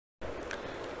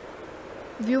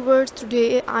Viewers,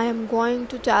 today I am going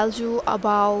to tell you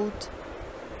about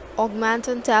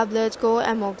Augmentin tablet go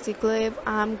amoxicillin.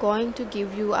 I am going to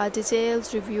give you a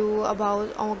detailed review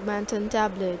about Augmentin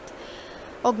tablet.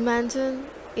 Augmentin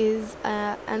is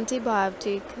an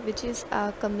antibiotic which is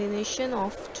a combination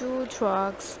of two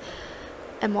drugs,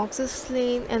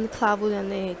 amoxicillin and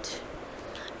clavulanate.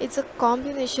 It's a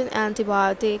combination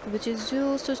antibiotic which is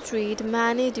used to treat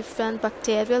many different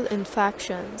bacterial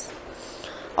infections.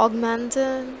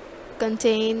 Augmentin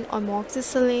contain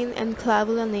amoxicillin and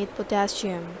clavulanate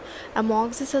potassium.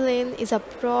 Amoxicillin is a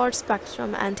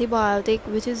broad-spectrum antibiotic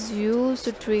which is used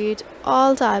to treat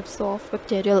all types of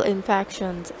bacterial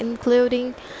infections,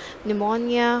 including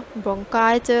pneumonia,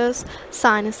 bronchitis,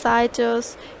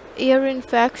 sinusitis, ear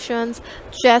infections,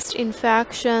 chest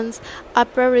infections,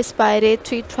 upper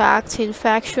respiratory tract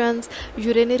infections,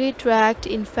 urinary tract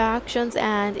infections,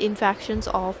 and infections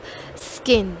of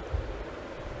skin.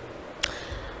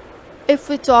 If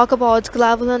we talk about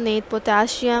clavulanate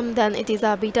potassium, then it is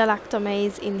a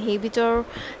beta-lactamase inhibitor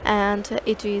and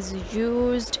it is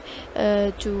used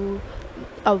to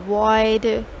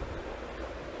avoid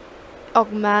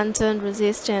augmentin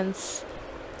resistance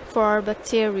for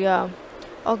bacteria.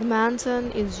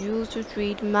 Augmentin is used to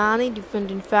treat many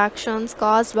different infections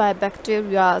caused by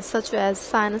bacteria such as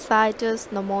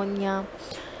sinusitis, pneumonia.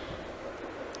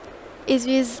 It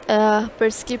is a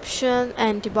prescription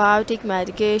antibiotic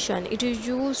medication. It is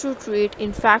used to treat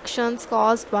infections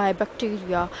caused by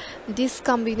bacteria. This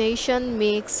combination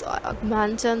makes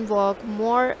Augmentin work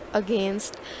more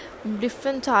against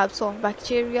different types of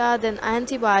bacteria than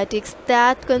antibiotics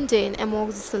that contain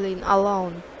amoxicillin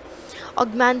alone.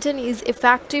 Augmentin is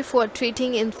effective for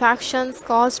treating infections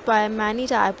caused by many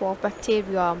types of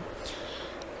bacteria.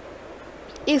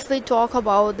 If we talk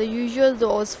about the usual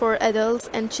dose for adults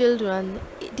and children,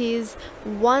 it is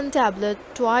 1 tablet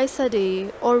twice a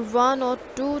day or 1 or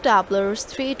 2 tablets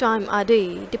 3 times a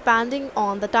day, depending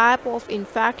on the type of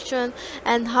infection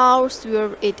and how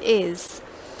severe it is.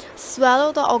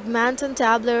 Swallow the Augmentin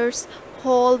tablets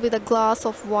whole with a glass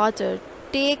of water.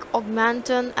 Take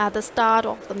Augmentin at the start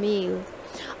of the meal.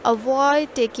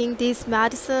 Avoid taking this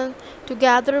medicine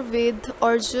together with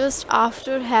or just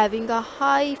after having a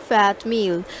high-fat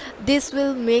meal. This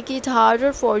will make it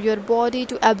harder for your body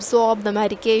to absorb the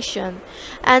medication.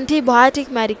 Antibiotic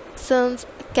medicines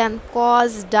can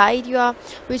cause diarrhea,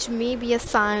 which may be a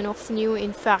sign of new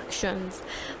infections.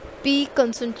 Peak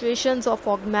concentrations of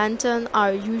Augmentin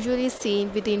are usually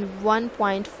seen within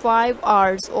 1.5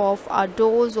 hours of a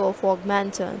dose of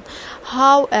Augmentin.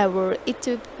 However,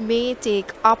 it may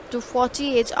take up to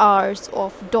 48 hours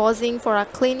of dosing for a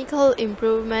clinical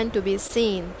improvement to be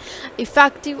seen,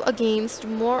 effective against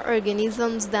more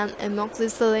organisms than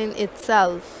amoxicillin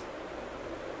itself.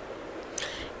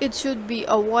 It should be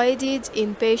avoided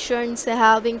in patients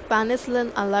having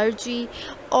penicillin allergy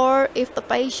or if the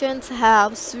patients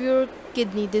have severe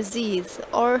kidney disease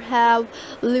or have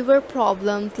liver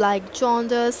problems like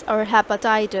jaundice or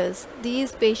hepatitis.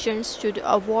 These patients should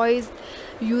avoid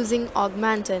using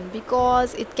Augmentin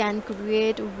because it can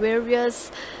create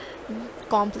various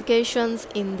complications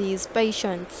in these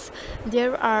patients.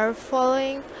 There are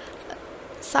following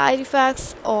side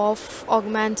effects of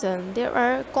Augmentin. There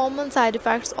are common side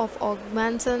effects of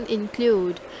Augmentin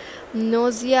include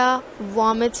nausea,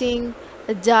 vomiting,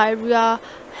 diarrhea,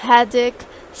 headache,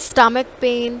 stomach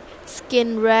pain,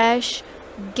 skin rash,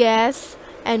 gas,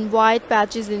 and white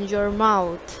patches in your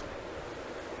mouth.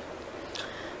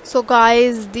 So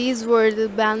guys, these were the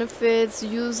benefits,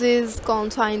 uses,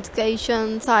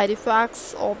 contraindications, side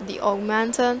effects of the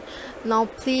Augmentin. Now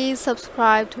please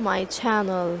subscribe to my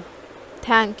channel.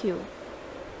 Thank you.